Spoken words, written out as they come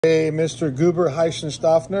Hey, Mr. Goober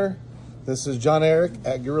Heichenstoffner. This is John Eric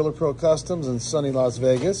at GorillaProCustoms in sunny Las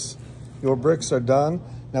Vegas. Your bricks are done.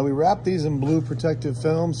 Now, we wrap these in blue protective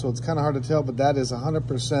film, so it's kind of hard to tell, but that is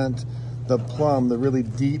 100% the plum, the really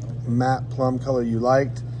deep matte plum color you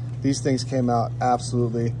liked. These things came out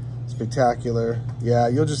absolutely spectacular. Yeah,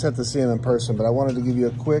 you'll just have to see them in person, but I wanted to give you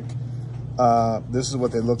a quick, this is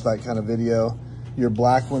what they look like kind of video. Your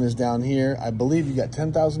black one is down here. I believe you got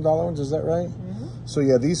 $10,000 ones, is that right? So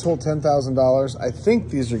yeah, these hold $10,000. I think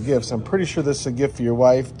these are gifts. I'm pretty sure this is a gift for your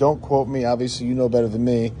wife. Don't quote me. Obviously, you know better than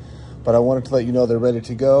me. But I wanted to let you know they're ready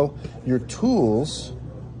to go. Your tools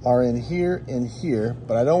are in here and here,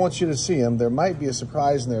 but I don't want you to see them. There might be a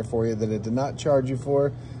surprise in there for you that I did not charge you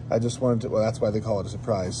for. I just wanted to, well, that's why they call it a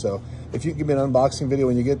surprise. So if you can give me an unboxing video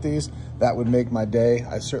when you get these, that would make my day.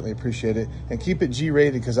 I certainly appreciate it. And keep it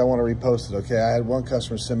G-rated because I want to repost it, okay? I had one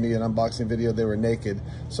customer send me an unboxing video. They were naked,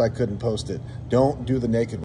 so I couldn't post it. Don't do the naked one.